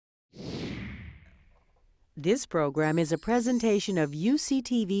This program is a presentation of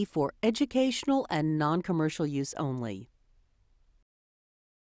UCTV for educational and non-commercial use only.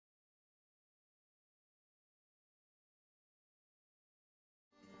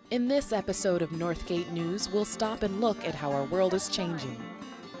 In this episode of Northgate News, we'll stop and look at how our world is changing.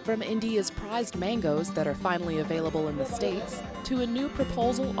 From India's prized mangoes that are finally available in the States, to a new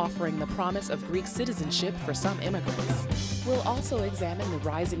proposal offering the promise of Greek citizenship for some immigrants. We'll also examine the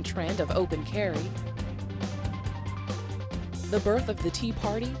rising trend of open carry, the birth of the Tea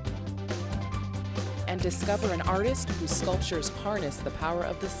Party, and discover an artist whose sculptures harness the power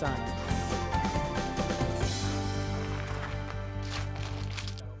of the sun.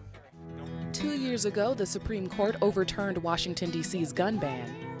 Two years ago, the Supreme Court overturned Washington, D.C.'s gun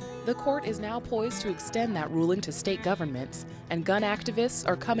ban. The court is now poised to extend that ruling to state governments, and gun activists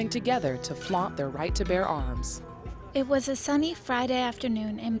are coming together to flaunt their right to bear arms. It was a sunny Friday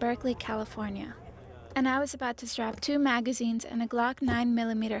afternoon in Berkeley, California, and I was about to strap 2 magazines and a Glock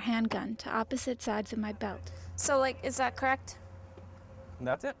 9mm handgun to opposite sides of my belt. So, is that correct?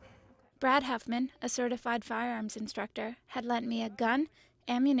 That's it. Brad Huffman, a certified firearms instructor, had lent me a gun,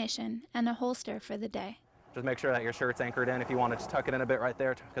 ammunition, and a holster for the day. Just make sure that your shirt's anchored in if you want to just tuck it in a bit right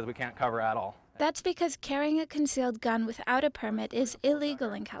there, because we can't cover at all. That's because carrying a concealed gun without a permit is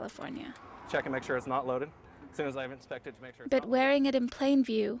illegal in California. Check and make sure it's not loaded. As soon as I've inspected to make sure it's But not wearing it in plain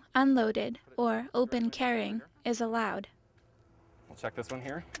view, unloaded, or open carrying is allowed. We'll check this one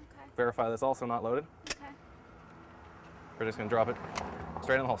here. Okay. Verify that's also not loaded. Okay. We're just going to drop it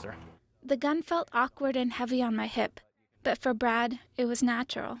straight in the holster. The gun felt awkward and heavy on my hip, but for Brad, it was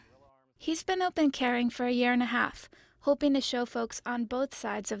natural. He's been open carrying for a year and a half, hoping to show folks on both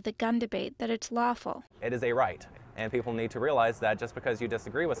sides of the gun debate that it's lawful. It is a right, and people need to realize that just because you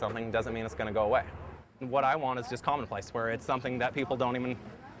disagree with something doesn't mean it's going to go away. What I want is just commonplace, where it's something that people don't even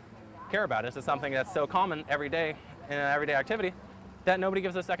care about. It's just something that's so common every day in an everyday activity that nobody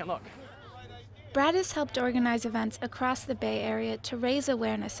gives it a second look. Brad has helped organize events across the Bay Area to raise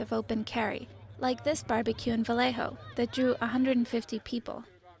awareness of open carry, like this barbecue in Vallejo that drew 150 people.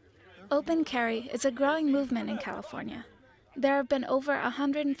 Open carry is a growing movement in California. There have been over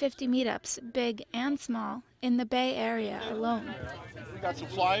 150 meetups, big and small, in the Bay Area alone. We got some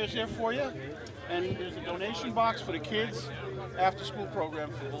flyers here for you, and there's a donation box for the kids' after-school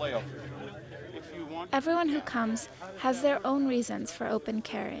program for Vallejo. If you want. Everyone who comes has their own reasons for open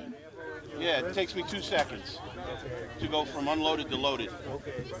carrying. Yeah, it takes me 2 seconds to go from unloaded to loaded.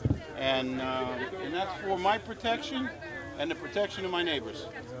 And that's for my protection and the protection of my neighbors.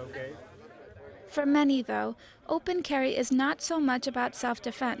 For many, though, open carry is not so much about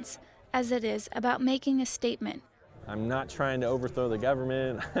self-defense as it is about making a statement. I'm not trying to overthrow the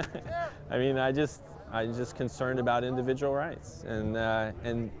government. I mean, I'm just concerned about individual rights and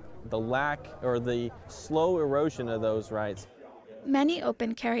the lack or the slow erosion of those rights. Many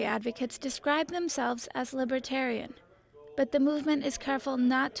open carry advocates describe themselves as libertarian, but the movement is careful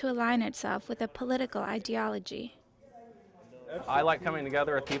not to align itself with a political ideology. I like coming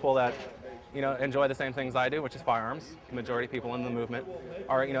together with people that enjoy the same things I do, which is firearms. The majority of people in the movement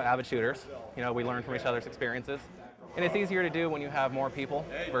are avid shooters. We learn from each other's experiences. And it's easier to do when you have more people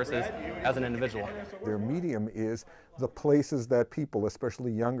versus as an individual. Their medium is the places that people,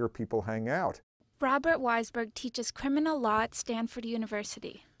 especially younger people, hang out. Robert Weisberg teaches criminal law at Stanford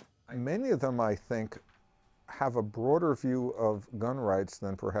University. Many of them, I think, have a broader view of gun rights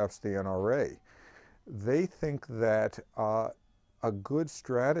than perhaps the NRA. They think that a good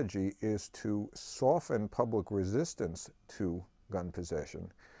strategy is to soften public resistance to gun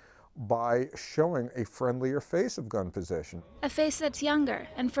possession by showing a friendlier face of gun possession. A face that's younger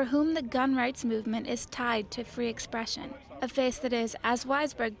and for whom the gun rights movement is tied to free expression. A face that is, as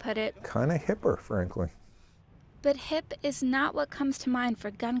Weisberg put it, kind of hipper, frankly. But hip is not what comes to mind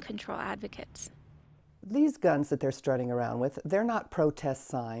for gun control advocates. These guns that they're strutting around with, they're not protest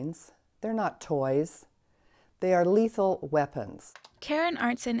signs. They're not toys. They are lethal weapons. Karen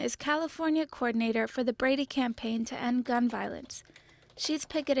Arntzen is California coordinator for the Brady campaign to end gun violence. She's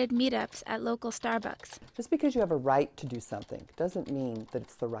picketed meetups at local Starbucks. Just because you have a right to do something doesn't mean that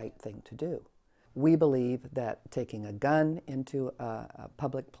it's the right thing to do. We believe that taking a gun into a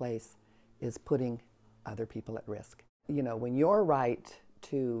public place is putting other people at risk. When your right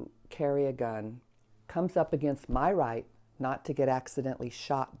to carry a gun comes up against my right not to get accidentally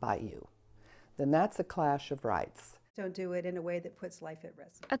shot by you, then that's a clash of rights. Don't do it in a way that puts life at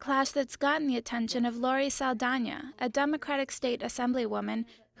risk. A clash that's gotten the attention of Lori Saldana, a Democratic state assemblywoman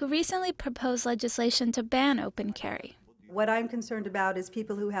who recently proposed legislation to ban open carry. What I'm concerned about is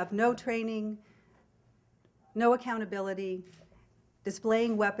people who have no training, no accountability,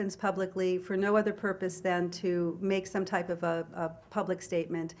 displaying weapons publicly for no other purpose than to make some type of a public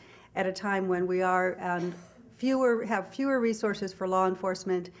statement at a time when we are have fewer resources for law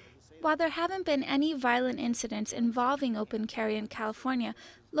enforcement. While there haven't been any violent incidents involving open carry in California,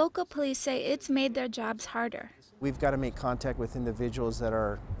 local police say it's made their jobs harder. We've got to make contact with individuals that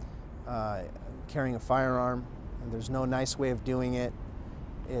are carrying a firearm, and there's no nice way of doing it.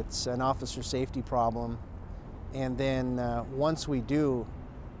 It's an officer safety problem. And then once we do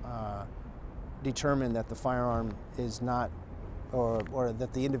determine that the firearm is not, or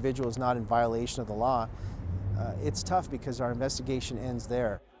that the individual is not in violation of the law, it's tough because our investigation ends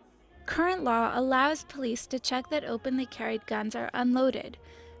there. Current law allows police to check that openly carried guns are unloaded,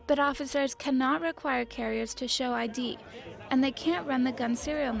 but officers cannot require carriers to show ID, and they can't run the gun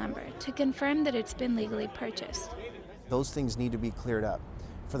serial number to confirm that it's been legally purchased. Those things need to be cleared up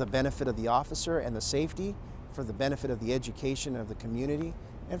for the benefit of the officer and the safety, for the benefit of the education of the community,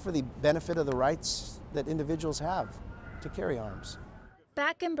 and for the benefit of the rights that individuals have to carry arms.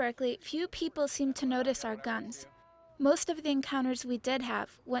 Back in Berkeley, few people seem to notice our guns. Most of the encounters we did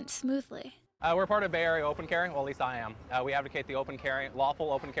have went smoothly. We're part of Bay Area Open Carry, well, at least I am. We advocate the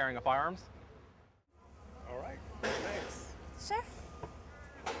lawful open carrying of firearms. All right, thanks. Sure.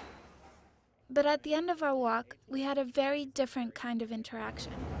 But at the end of our walk, we had a very different kind of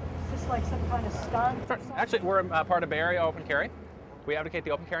interaction. Is this like some kind of stunt? Actually, we're part of Bay Area Open Carry. We advocate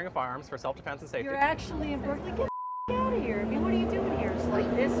the open carrying of firearms for self-defense and safety. You're actually in Berkeley? Get the out of here. I mean, what are you doing here? It's like,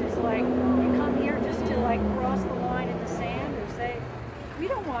 this is like, you come here just to like cross the line in the sand or say, we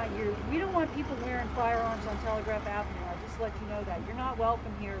don't want people wearing firearms on Telegraph Avenue. I'll just let you know that. You're not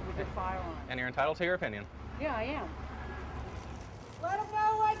welcome here with your firearm. And you're entitled to your opinion. Yeah, I am. Let them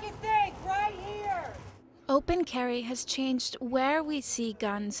know what you think, right here. Open carry has changed where we see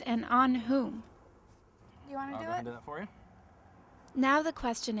guns and on whom. Do you want to do it? I'll go ahead and do that for you. Now the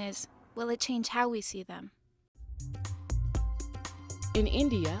question is, will it change how we see them? In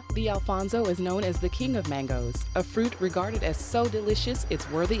India, the Alfonso is known as the king of mangoes, a fruit regarded as so delicious it's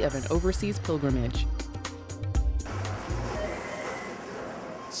worthy of an overseas pilgrimage.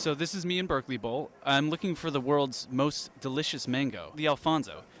 So this is me in Berkeley Bowl. I'm looking for the world's most delicious mango, the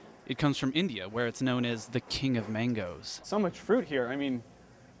Alfonso. It comes from India, where it's known as the king of mangoes. So much fruit here. I mean,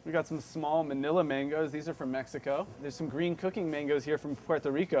 we got some small Manila mangoes. These are from Mexico. There's some green cooking mangoes here from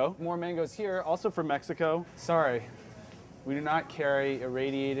Puerto Rico. More mangoes here, also from Mexico. Sorry, we do not carry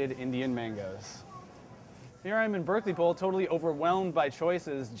irradiated Indian mangoes. Here I am in Berkeley Bowl, totally overwhelmed by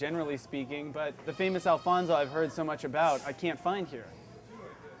choices, generally speaking, but the famous Alfonso I've heard so much about, I can't find here.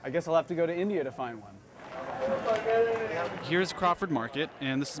 I guess I'll have to go to India to find one. Here's Crawford Market,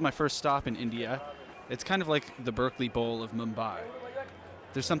 and this is my first stop in India. It's kind of like the Berkeley Bowl of Mumbai.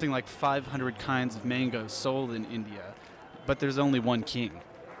 There's something like 500 kinds of mangoes sold in India, but there's only one king,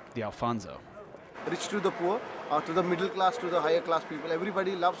 the Alfonso. Rich to the poor, to the middle class, to the higher class people,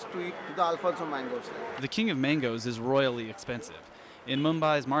 everybody loves to eat the Alfonso mangoes. The king of mangoes is royally expensive. In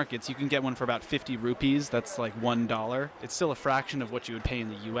Mumbai's markets, you can get one for about 50 rupees, that's like $1. It's still a fraction of what you would pay in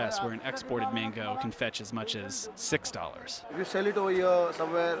the US, where an exported mango can fetch as much as $6. If you sell it over here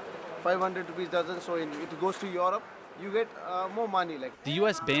somewhere, 500 rupees dozen, so it goes to Europe, you get more money. The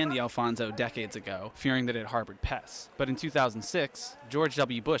US banned the Alfonso decades ago, fearing that it harbored pests. But in 2006, George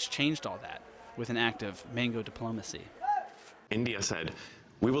W. Bush changed all that with an act of mango diplomacy. India said,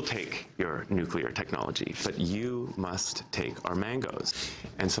 we will take your nuclear technology, but you must take our mangoes.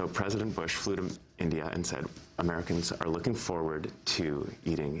 And so President Bush flew to India and said, Americans are looking forward to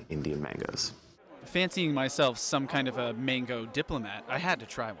eating Indian mangoes. Fancying myself some kind of a mango diplomat, I had to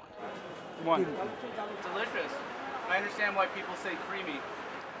try one. Delicious. I understand why people say creamy.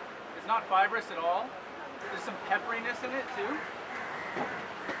 It's not fibrous at all. There's some pepperiness in it too.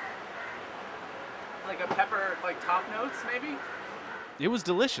 Like a pepper, like top notes maybe? It was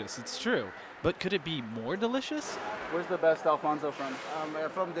delicious, it's true. But could it be more delicious? Where's the best Alfonso from?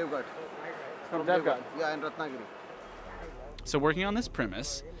 From Devgarh. From Devgarh? Yeah, in Ratnagiri. So working on this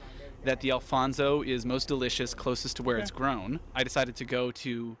premise, that the Alfonso is most delicious closest to where it's grown, I decided to go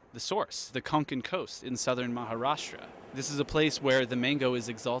to the source, the Konkan coast in southern Maharashtra. This is a place where the mango is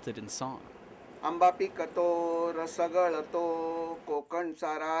exalted in song. Amba pikato, rasagalato, kokan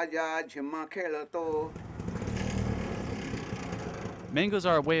saraja, jhimma khelato. Mangoes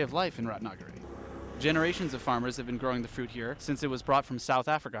are a way of life in Ratnagiri. Generations of farmers have been growing the fruit here since it was brought from South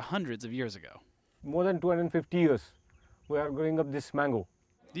Africa hundreds of years ago. More than 250 years we are growing up this mango.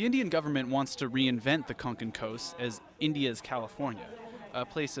 The Indian government wants to reinvent the Konkan coast as India's California, a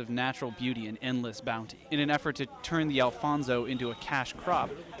place of natural beauty and endless bounty. In an effort to turn the Alfonso into a cash crop,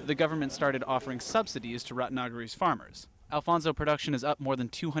 the government started offering subsidies to Ratnagiri's farmers. Alfonso production is up more than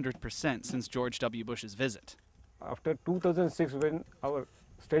 200% since George W. Bush's visit. After 2006, when our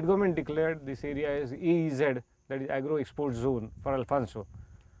state government declared this area as EEZ, that is Agro Export Zone for Alfonso,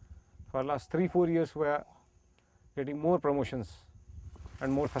 for the last 3-4 years we are getting more promotions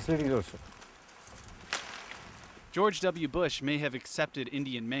and more facilities also. George W. Bush may have accepted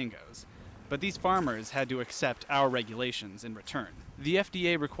Indian mangoes, but these farmers had to accept our regulations in return. The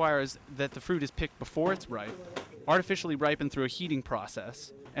FDA requires that the fruit is picked before it's ripe, artificially ripened through a heating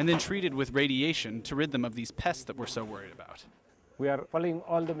process, and then treated with radiation to rid them of these pests that we're so worried about. We are following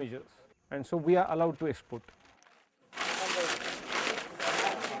all the measures, and so we are allowed to export.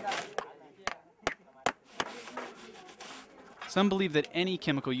 Some believe that any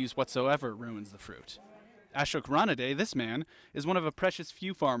chemical use whatsoever ruins the fruit. Ashok Ranade, this man, is one of a precious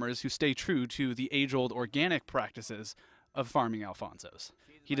few farmers who stay true to the age-old organic practices of farming Alfonsos.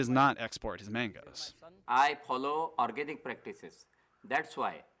 He does not export his mangoes. I follow organic practices. That's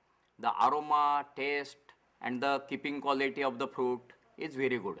why the aroma, taste, and the keeping quality of the fruit is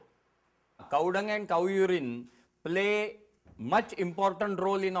very good. Cow dung and cow urine play much important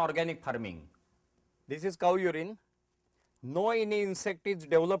role in organic farming. This is cow urine. No any insect is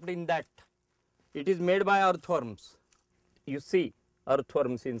developed in that. It is made by earthworms. You see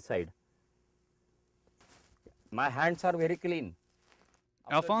earthworms inside. My hands are very clean.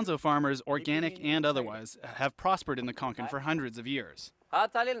 Alfonso farmers, organic and otherwise, have prospered in the Konkan for hundreds of years.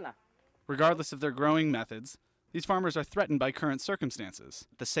 Regardless of their growing methods, these farmers are threatened by current circumstances.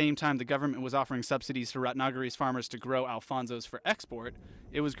 At the same time the government was offering subsidies to Ratnagiri's farmers to grow Alfonsos for export,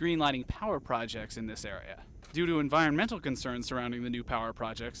 it was greenlighting power projects in this area. Due to environmental concerns surrounding the new power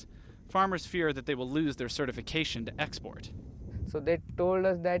projects, farmers fear that they will lose their certification to export. So they told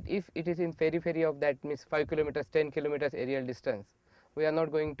us that if it is in periphery of that, means 5 kilometers, 10 kilometers aerial distance, we are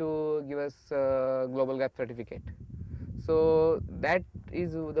not going to give us global gap certificate. So that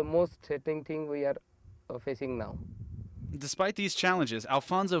is the most threatening thing we are facing now. Despite these challenges,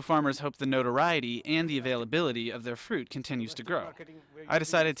 Alfonso farmers hope the notoriety and the availability of their fruit continues to grow. I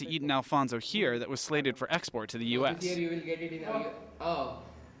decided to eat an Alfonso here that was slated for export to the U.S. Here you will get it in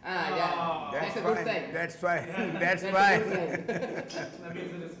yeah. That's a good sign. That's why. That's why. That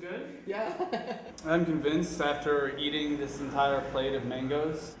means that it's good? Yeah. I'm convinced after eating this entire plate of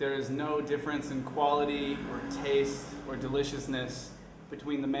mangoes, there is no difference in quality or taste or deliciousness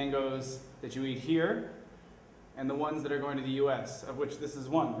between the mangoes that you eat here and the ones that are going to the U.S., of which this is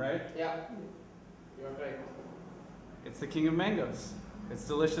one, right? Yeah, you're right. It's the king of mangoes. It's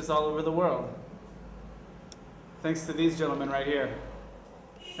delicious all over the world. Thanks to these gentlemen right here.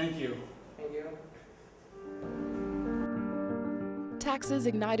 Thank you. Thank you. Taxes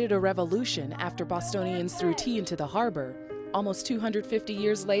ignited a revolution after Bostonians threw tea into the harbor. Almost 250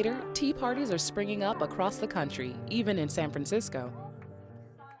 years later, tea parties are springing up across the country, even in San Francisco.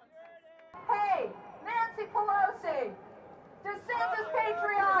 Hey, Nancy Pelosi, dissent is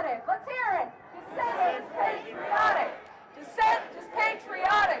patriotic. Let's hear it. Dissent is patriotic. Dissent is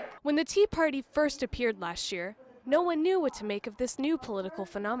patriotic. When the Tea Party first appeared last year, no one knew what to make of this new political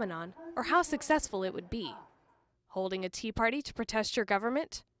phenomenon or how successful it would be. Holding a tea party to protest your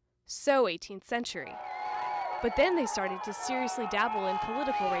government? So 18th century. But then they started to seriously dabble in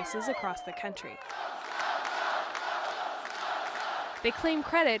political races across the country. They claim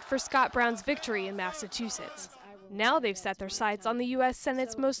credit for Scott Brown's victory in Massachusetts. Now they've set their sights on the U.S.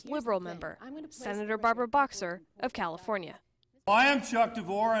 Senate's most liberal member, Senator Barbara Boxer of California. I am Chuck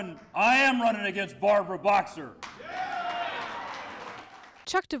DeVore, and I am running against Barbara Boxer.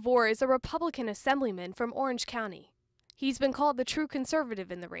 Chuck DeVore is a Republican assemblyman from Orange County. He's been called the true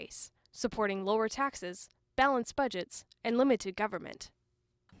conservative in the race, supporting lower taxes, balanced budgets, and limited government.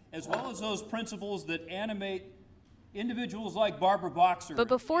 As well as those principles that animate individuals like Barbara Boxer. But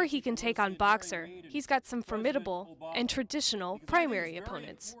before he can take on Boxer, he's got some formidable and traditional primary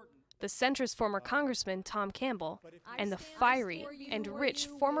opponents. The centrist former Congressman Tom Campbell, and the fiery and rich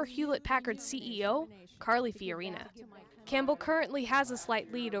former Hewlett-Packard CEO, Carly Fiorina. Campbell currently has a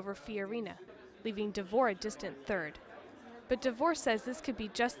slight lead over Fiorina, leaving DeVore a distant third. But DeVore says this could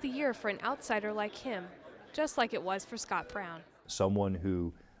be just the year for an outsider like him, just like it was for Scott Brown. Someone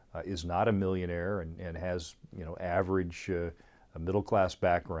who is not a millionaire and has, average middle-class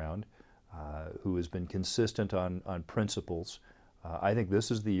background, who has been consistent on principles. I think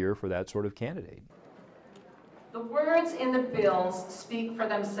this is the year for that sort of candidate. The words in the bills speak for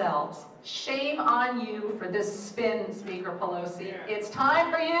themselves. Shame on you for this spin, Speaker Pelosi. It's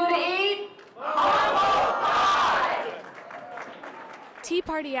time for you to eat humble pie! Tea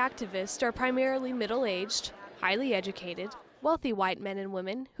Party activists are primarily middle-aged, highly educated, wealthy white men and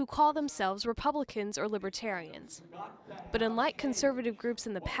women who call themselves Republicans or Libertarians. But unlike conservative groups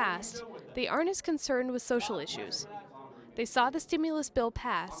in the past, they aren't as concerned with social issues. They saw the stimulus bill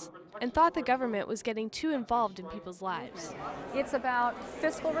pass and thought the government was getting too involved in people's lives. It's about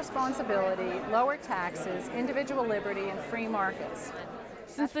fiscal responsibility, lower taxes, individual liberty, and free markets.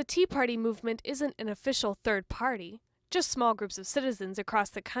 Since the Tea Party movement isn't an official third party, just small groups of citizens across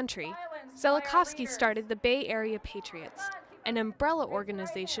the country, Zelikovsky started the Bay Area Patriots, an umbrella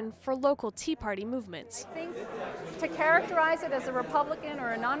organization for local Tea Party movements. I think to characterize it as a Republican or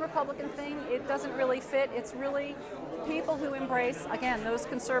a non-Republican thing, it doesn't really fit. It's really people who embrace, again, those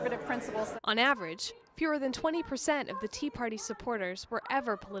conservative principles. On average, fewer than 20% of the Tea Party supporters were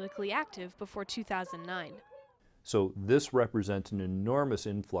ever politically active before 2009. So this represents an enormous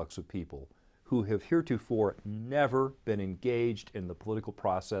influx of people who have heretofore never been engaged in the political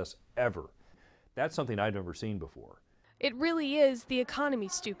process ever. That's something I've never seen before. It really is the economy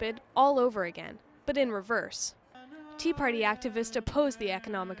stupid all over again, but in reverse. Tea Party activists oppose the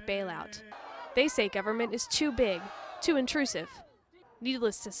economic bailout. They say government is too big, too intrusive.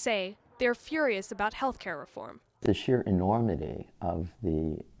 Needless to say, they're furious about healthcare reform. The sheer enormity of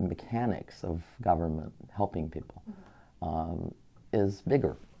the mechanics of government helping people is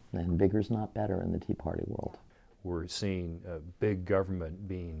bigger, and bigger's not better in the Tea Party world. We're seeing big government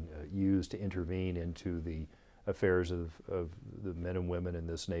being used to intervene into the affairs of the men and women in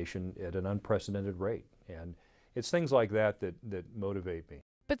this nation at an unprecedented rate. And it's things like that that motivate me.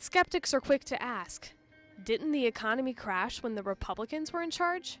 But skeptics are quick to ask, didn't the economy crash when the Republicans were in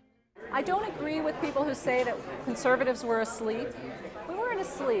charge? I don't agree with people who say that conservatives were asleep. We weren't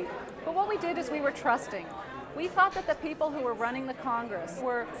asleep, but what we did is we were trusting. We thought that the people who were running the Congress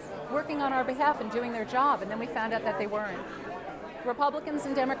were working on our behalf and doing their job, and then we found out that they weren't. Republicans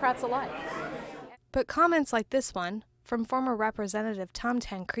and Democrats alike. But comments like this one, from former Representative Tom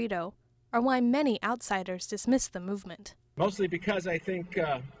Tancredo, are why many outsiders dismiss the movement. Mostly because I think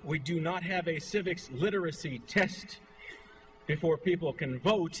we do not have a civics literacy test before people can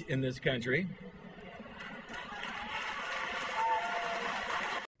vote in this country.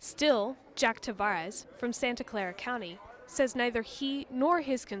 Still, Jack Tavares, from Santa Clara County, says neither he nor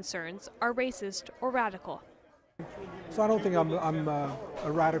his concerns are racist or radical. So I don't think I'm a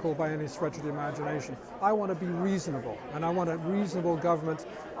radical by any stretch of the imagination. I want to be reasonable, and I want a reasonable government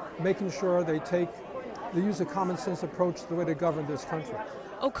making sure they use a common sense approach to the way they govern this country.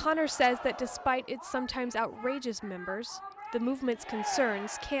 O'Connor says that despite its sometimes outrageous members, the movement's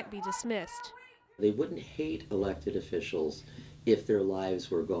concerns can't be dismissed. They wouldn't hate elected officials if their lives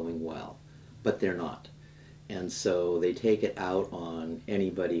were going well, but they're not. And so they take it out on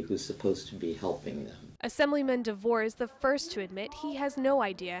anybody who's supposed to be helping them. Assemblyman DeVore is the first to admit he has no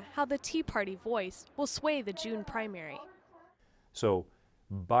idea how the Tea Party voice will sway the June primary. So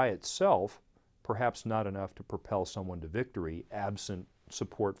by itself, perhaps not enough to propel someone to victory absent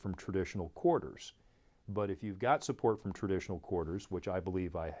support from traditional quarters. But if you've got support from traditional quarters, which I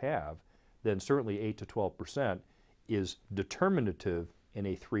believe I have, then certainly 8 to 12% is determinative in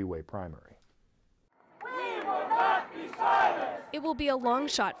a three-way primary. We will not be silent. It will be a long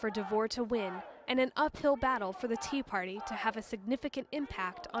shot for DeVore to win and an uphill battle for the Tea Party to have a significant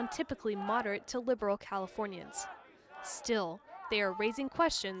impact on typically moderate to liberal Californians. Still, they are raising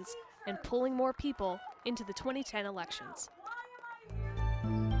questions and pulling more people into the 2010 elections.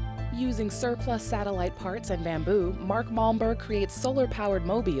 Using surplus satellite parts and bamboo, Mark Malmberg creates solar-powered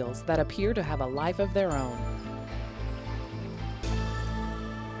mobiles that appear to have a life of their own.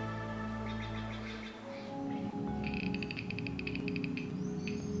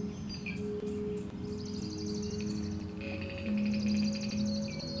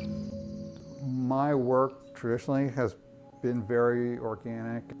 My work traditionally has been very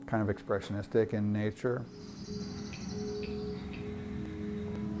organic, kind of expressionistic in nature.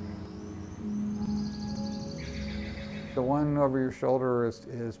 The one over your shoulder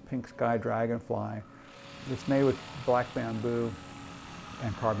is Pink Sky Dragonfly. It's made with black bamboo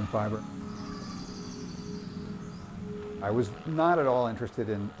and carbon fiber. I was not at all interested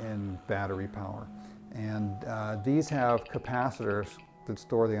in battery power. And these have capacitors that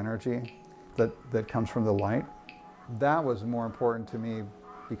store the energy that comes from the light. That was more important to me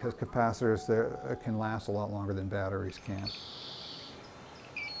because capacitors can last a lot longer than batteries can.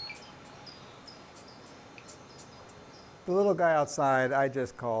 The little guy outside, I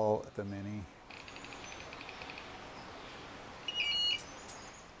just call the Mini.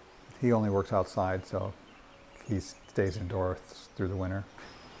 He only works outside, so he stays indoors through the winter.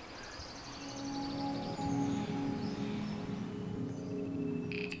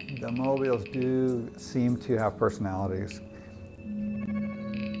 The mobiles do seem to have personalities.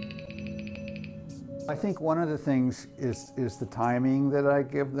 I think one of the things is the timing that I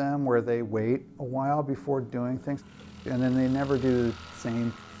give them, where they wait a while before doing things, and then they never do the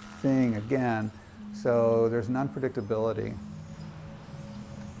same thing again. So there's an unpredictability.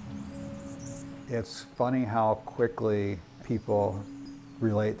 It's funny how quickly people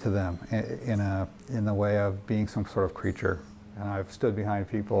relate to them in the way of being some sort of creature. And I've stood behind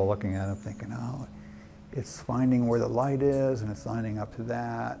people looking at them thinking, oh, it's finding where the light is and it's lining up to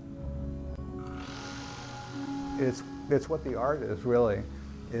that. It's what the art is really,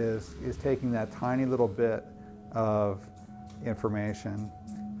 is taking that tiny little bit of information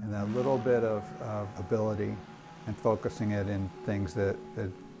and that little bit of ability and focusing it in things that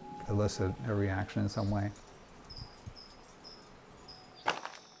elicit a reaction in some way.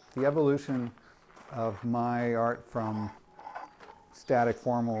 The evolution of my art from static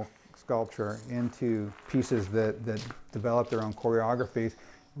formal sculpture into pieces that develop their own choreographies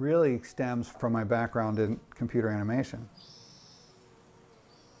really stems from my background in computer animation.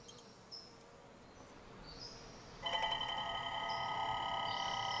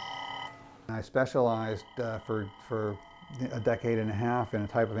 I specialized for a decade and a half in a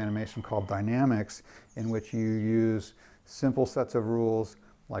type of animation called dynamics, in which you use simple sets of rules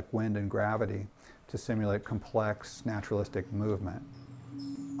like wind and gravity to simulate complex naturalistic movement.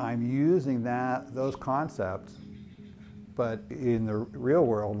 I'm using those concepts, but in the real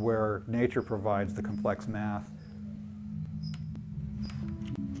world where nature provides the complex math.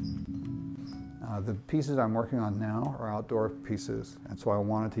 The pieces I'm working on now are outdoor pieces, and so I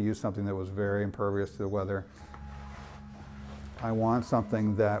wanted to use something that was very impervious to the weather. I want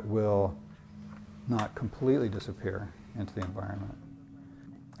something that will not completely disappear into the environment.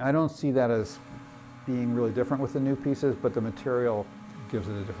 I don't see that as being really different with the new pieces, but the material gives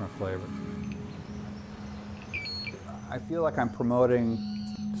it a different flavor. I feel like I'm promoting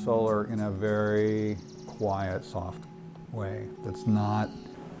solar in a very quiet, soft way that's not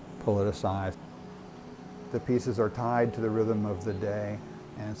politicized. The pieces are tied to the rhythm of the day,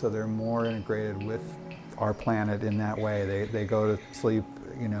 and so they're more integrated with our planet in that way. They go to sleep,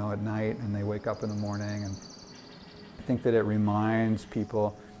 at night, and they wake up in the morning. And I think that it reminds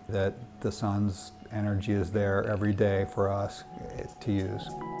people that the sun's energy is there every day for us to use.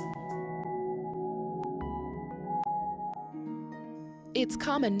 It's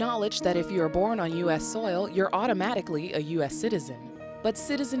common knowledge that if you're born on U.S. soil, you're automatically a U.S. citizen. But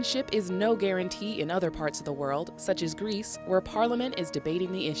citizenship is no guarantee in other parts of the world, such as Greece, where Parliament is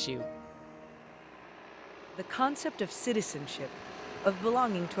debating the issue. The concept of citizenship, of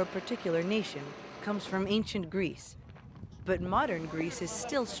belonging to a particular nation, comes from ancient Greece. But modern Greece is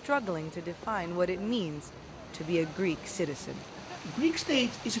still struggling to define what it means to be a Greek citizen. The Greek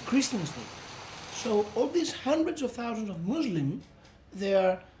state is a Christian state. So all these hundreds of thousands of Muslims, they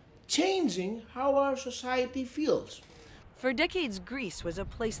are changing how our society feels. For decades, Greece was a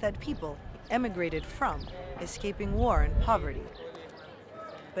place that people emigrated from, escaping war and poverty.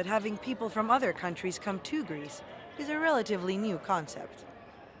 But having people from other countries come to Greece is a relatively new concept.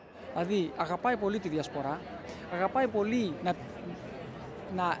 Δηλαδή, αγαπάει πολύ τη διασπορά, αγαπάει πολύ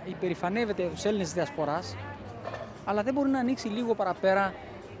να υπερηφανεύεται τους Έλληνες της διασποράς, αλλά δεν μπορεί να ανοίξει λίγο παραπέρα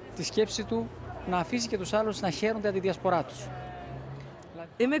τη σκέψη του, να αφήσει και τους άλλους να χαίρονται από τη διασπορά τους.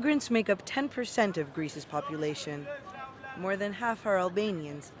 Immigrants make up 10% of Greece's population. More than half are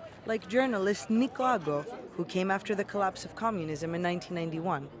Albanians, like journalist Niko Ago, who came after the collapse of communism in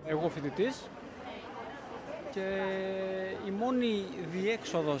 1991. Εγώ φοιτητής και η μόνη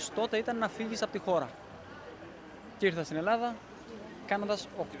διέξοδος τότε ήταν να φύγεις από τη χώρα. Και ήρθα στην Ελλάδα κάνοντας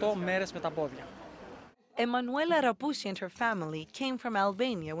 8 μέρες με τα πόδια. Emanuela Rapusi and her family came from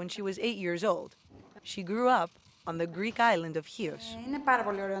Albania when she was 8 years old. She grew up on the Greek island of Chios. Είναι πάρα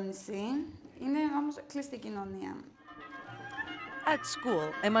πολύ ωραίο νησί, είναι όμως κλειστή κοινωνία. At school,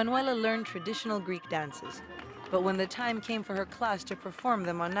 Emanuela learned traditional Greek dances, but when the time came for her class to perform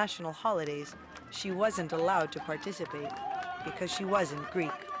them on national holidays, she wasn't allowed to participate because she wasn't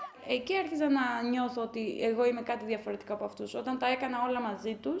Greek. Εκεί άρχισα να νιώθω ότι εγώ είμαι κάτι διαφορετικό από αυτούς, όταν τα έκανα όλα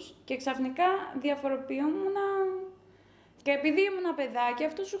μαζί τους και ξαφνικά διαφοροποιούμουν και επειδή ήμουν παιδάκι,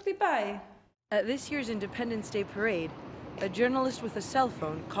 αυτό σου χτυπάει. At this year's Independence Day parade, a journalist with a cell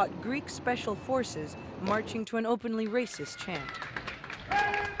phone caught Greek special forces marching to an openly racist chant.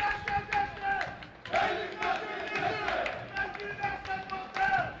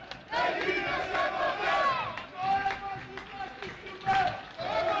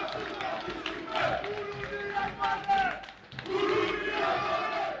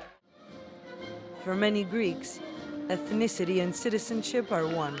 For many Greeks, ethnicity and citizenship are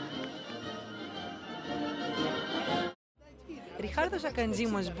one. Ricardo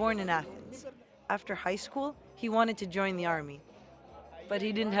Sakanzim was born in Athens. after high school, he wanted to join the army. But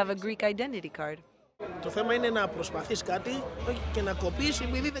he didn't have a Greek identity card. Το θέμα είναι να προσπαθείς κάτι και να κοπείς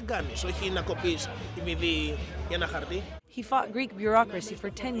επειδή δεν κάνεις, όχι να κοπείς επειδή για ένα χαρτί. He fought Greek bureaucracy for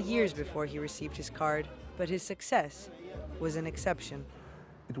 10 years before he received his card, but his success was an exception.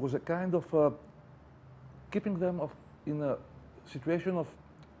 It was a kind of keeping them in a situation of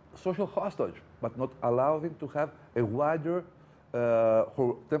social hostage, but not allowing them to have a wider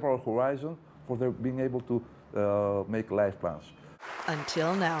temporal horizon for their being able to make life plans.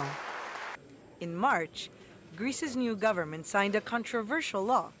 Until now. In March, Greece's new government signed a controversial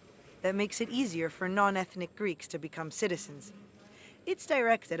law that makes it easier for non-ethnic Greeks to become citizens. It's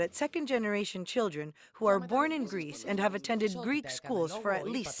directed at second-generation children who are born in Greece and have attended Greek schools for at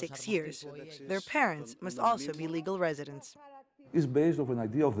least 6 years. Their parents must also be legal residents. It's based on an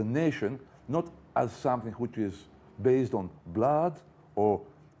idea of the nation, not as something which is based on blood or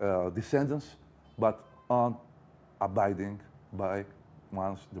descendants, but on abiding by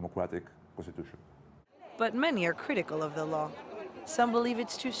one's democratic constitution. But many are critical of the law. Some believe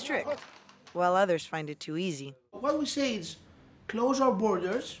it's too strict, while others find it too easy. What we say is close our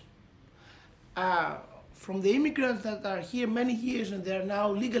borders from the immigrants that are here many years and they are now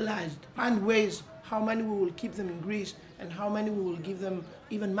legalized. Find ways how many we will keep them in Greece and how many we will give them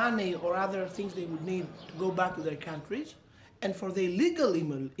even money or other things they would need to go back to their countries. And for the illegal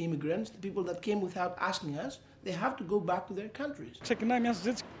immigrants, the people that came without asking us, they have to go back to their countries. Ξεκινάει μια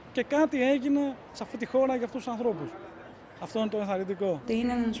συζήτηση και κάτι έγινε σε αυτή τη χώρα για αυτούς τους ανθρώπους. Αυτό είναι το ενθαρρυντικό.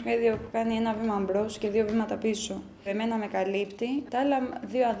 Είναι ένα σχέδιο που κάνει ένα βήμα μπρος και 2 βήματα πίσω. Εμένα με καλύπτει, τα άλλα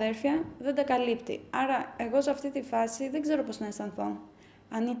 2 αδέρφια δεν τα καλύπτει. Άρα εγώ σε αυτή τη φάση δεν ξέρω πώς να αισθανθώ.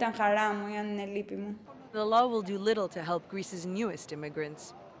 Αν ήταν χαρά μου ή αν είναι λύπη μου. The law will do little to help Greece's newest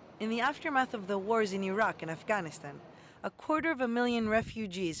immigrants. In the aftermath of the wars in Iraq and Afghanistan, 250,000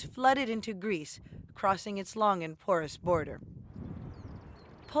 refugees flooded into Greece, crossing its long and porous border.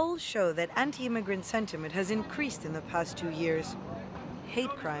 Polls show that anti-immigrant sentiment has increased in the past 2 years.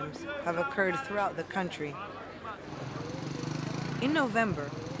 Hate crimes have occurred throughout the country. In November,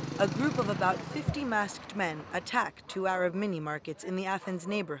 a group of about 50 masked men attacked 2 Arab mini-markets in the Athens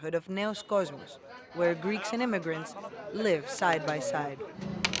neighborhood of Neos Kosmos, where Greeks and immigrants live side by side.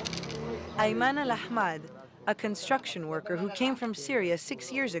 Ayman al-Ahmad, a construction worker who came from Syria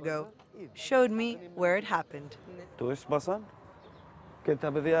 6 years ago, showed me where it happened. Και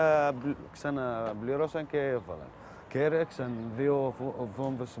τα παιδιά ξαναπληρώσαν και έβαλαν. Και έρεξαν 2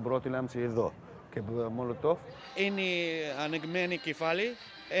 βόμβες στην πρώτη λάμψη εδώ. Και μολοτόφ. Είναι ανοιγμένη κεφάλι,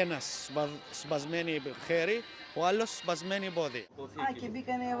 ένας σπασμένη χέρι, ο άλλος σπασμένη πόδι. Και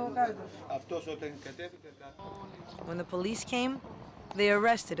μπήκανε από κάτω. Αυτός όταν κατέβηκε κάτω. When the police came, they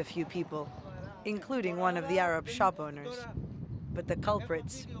arrested a few people, including one of the Arab shop owners. But the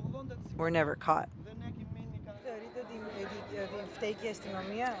culprits were never caught. Φταίει και η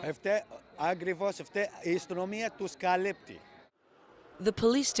αστυνομία. Ακριβώς, η αστυνομία τους καλύπτει. The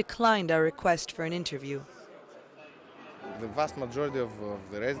police declined our request for an interview. The vast majority of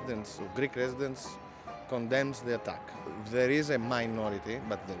the residents, of Greek residents, condemns the attack. There is a minority,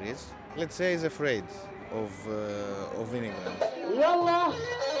 but there is, let's say, is afraid of immigrants.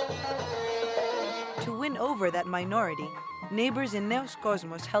 To win over that minority, neighbors in Neos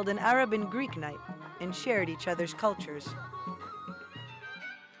Kosmos held an Arab and Greek night and shared each other's cultures.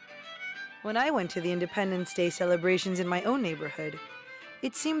 When I went to the Independence Day celebrations in my own neighborhood,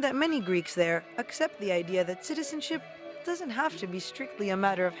 it seemed that many Greeks there accept the idea that citizenship doesn't have to be strictly a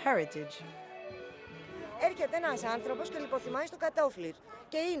matter of heritage. Έρχεται ένας άνθρωπος και λιποθυμάει στο κατόφλι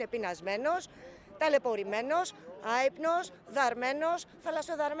και είναι πεινασμένος, ταλαιπωρημένος, άυπνος, δαρμένος,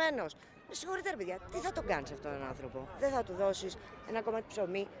 θαλασσοδαρμένος. Συγχωρείτε ρε παιδιά, τι θα τον κάνεις αυτόν τον άνθρωπο? Δεν θα του δώσεις ένα κομμάτι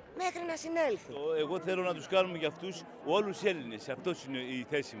ψωμί μέχρι να συνέλθει. Εγώ θέλω να τους κάνουμε για αυτούς όλους Έλληνες. Αυτός είναι η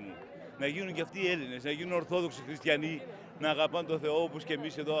θέση μου. Να γίνουν και αυτοί οι Έλληνες, να γίνουν Ορθόδοξοι Χριστιανοί, να αγαπάνε τον Θεό όπως και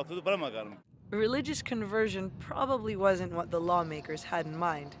εμείς εδώ. Αυτό το πράγμα κάνουμε. Religious conversion probably wasn't what the lawmakers had in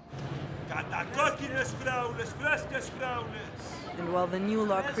mind. And while the new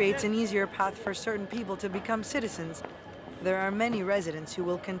law creates an easier path for certain people to become citizens, there are many residents who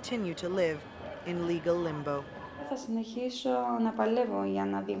will continue to live in legal limbo. Θα συνεχίσω να παλεύω για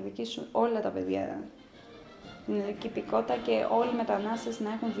να διεκδικήσουν όλα τα παιδιά την ελληνική υπηκότητα και όλοι οι μετανάστες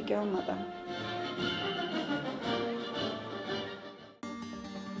να έχουν δικαιώματα.